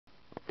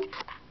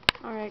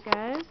Alright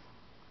guys,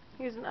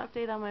 here's an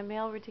update on my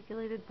male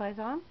reticulated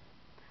python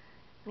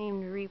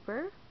named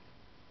Reaper.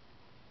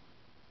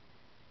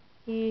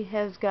 He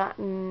has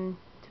gotten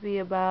to be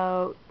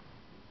about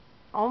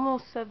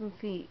almost 7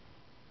 feet,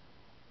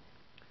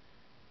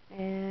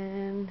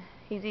 and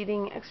he's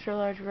eating extra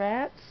large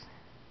rats.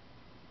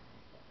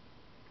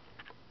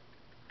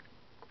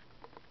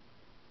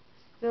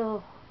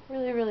 Still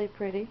really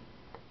pretty,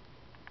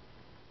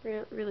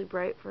 really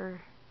bright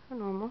for a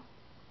normal,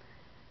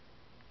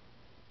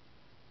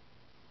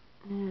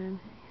 and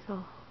he's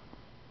all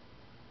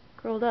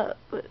curled up,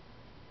 but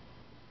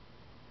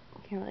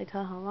you can't really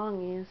tell how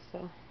long he is,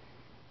 so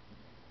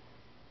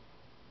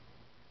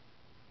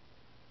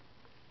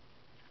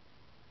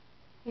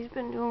he's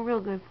been doing real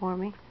good for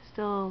me.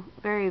 Still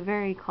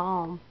very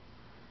calm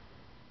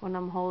when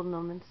I'm holding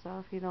him and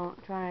stuff. He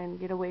don't try and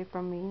get away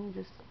from me.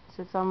 He just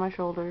sits on my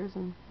shoulders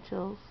and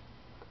chills.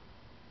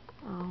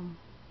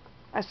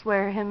 I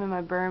swear him and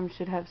my Berm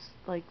should have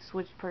like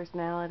switched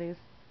personalities,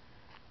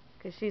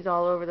 because she's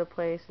all over the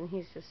place and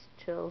he's just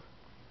chilled.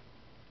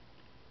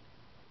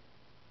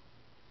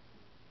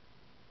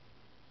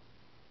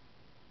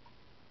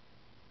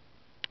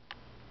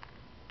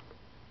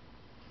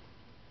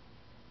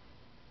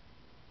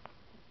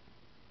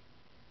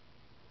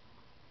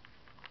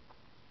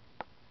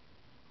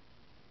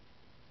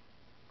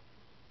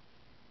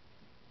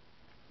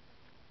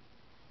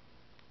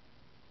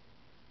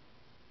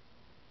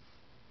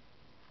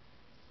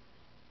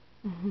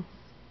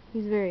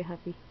 He's very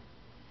happy.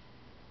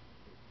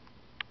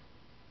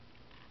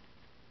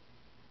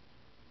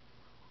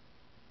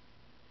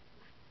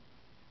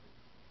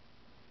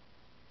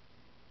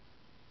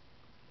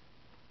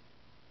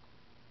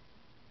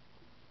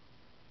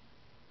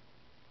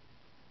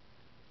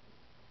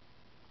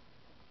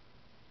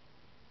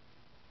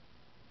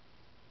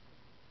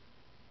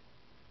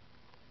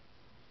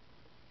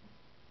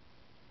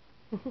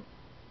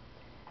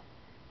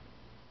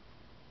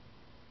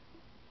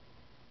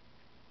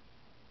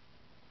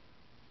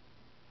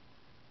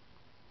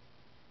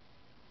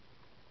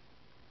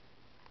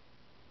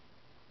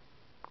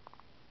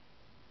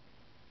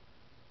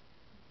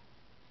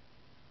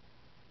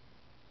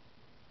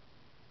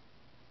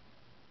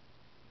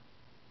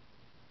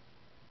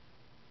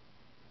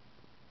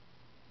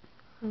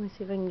 Let me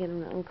see if I can get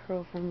him to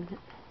uncurl for a minute.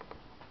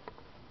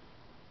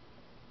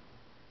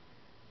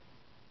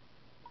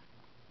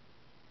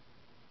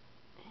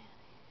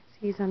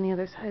 He's on the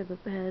other side of the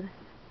bed.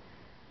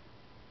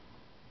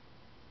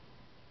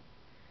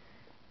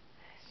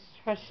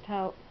 Stretched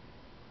out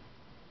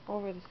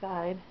over the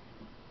side.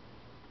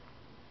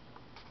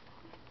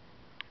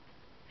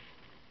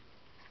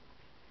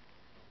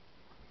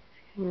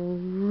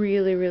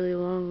 Really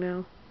long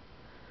now.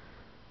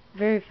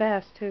 Very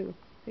fast too.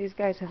 These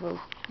guys have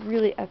a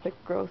really epic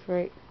growth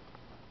rate.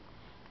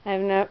 I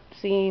have not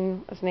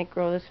seen a snake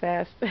grow this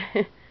fast.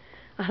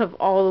 Out of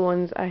all the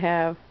ones I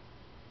have,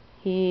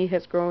 he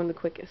has grown the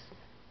quickest.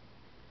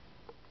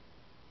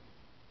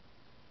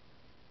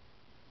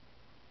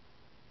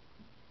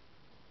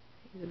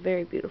 He's a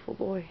very beautiful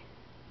boy.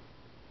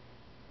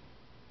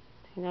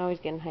 See, now he's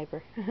getting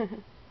hyper.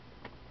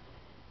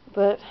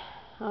 But,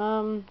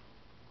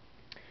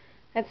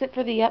 that's it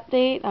for the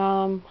update.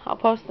 I'll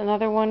post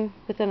another one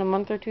within a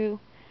month or two.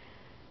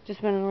 Just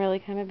been really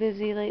kind of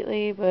busy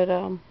lately, but,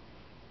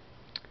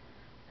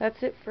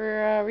 that's it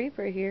for,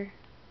 Reaper here.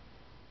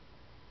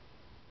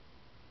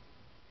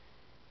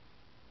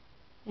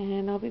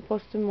 And I'll be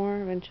posting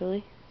more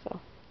eventually. So,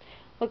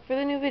 look for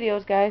the new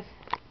videos, guys.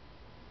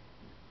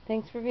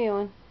 Thanks for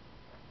viewing.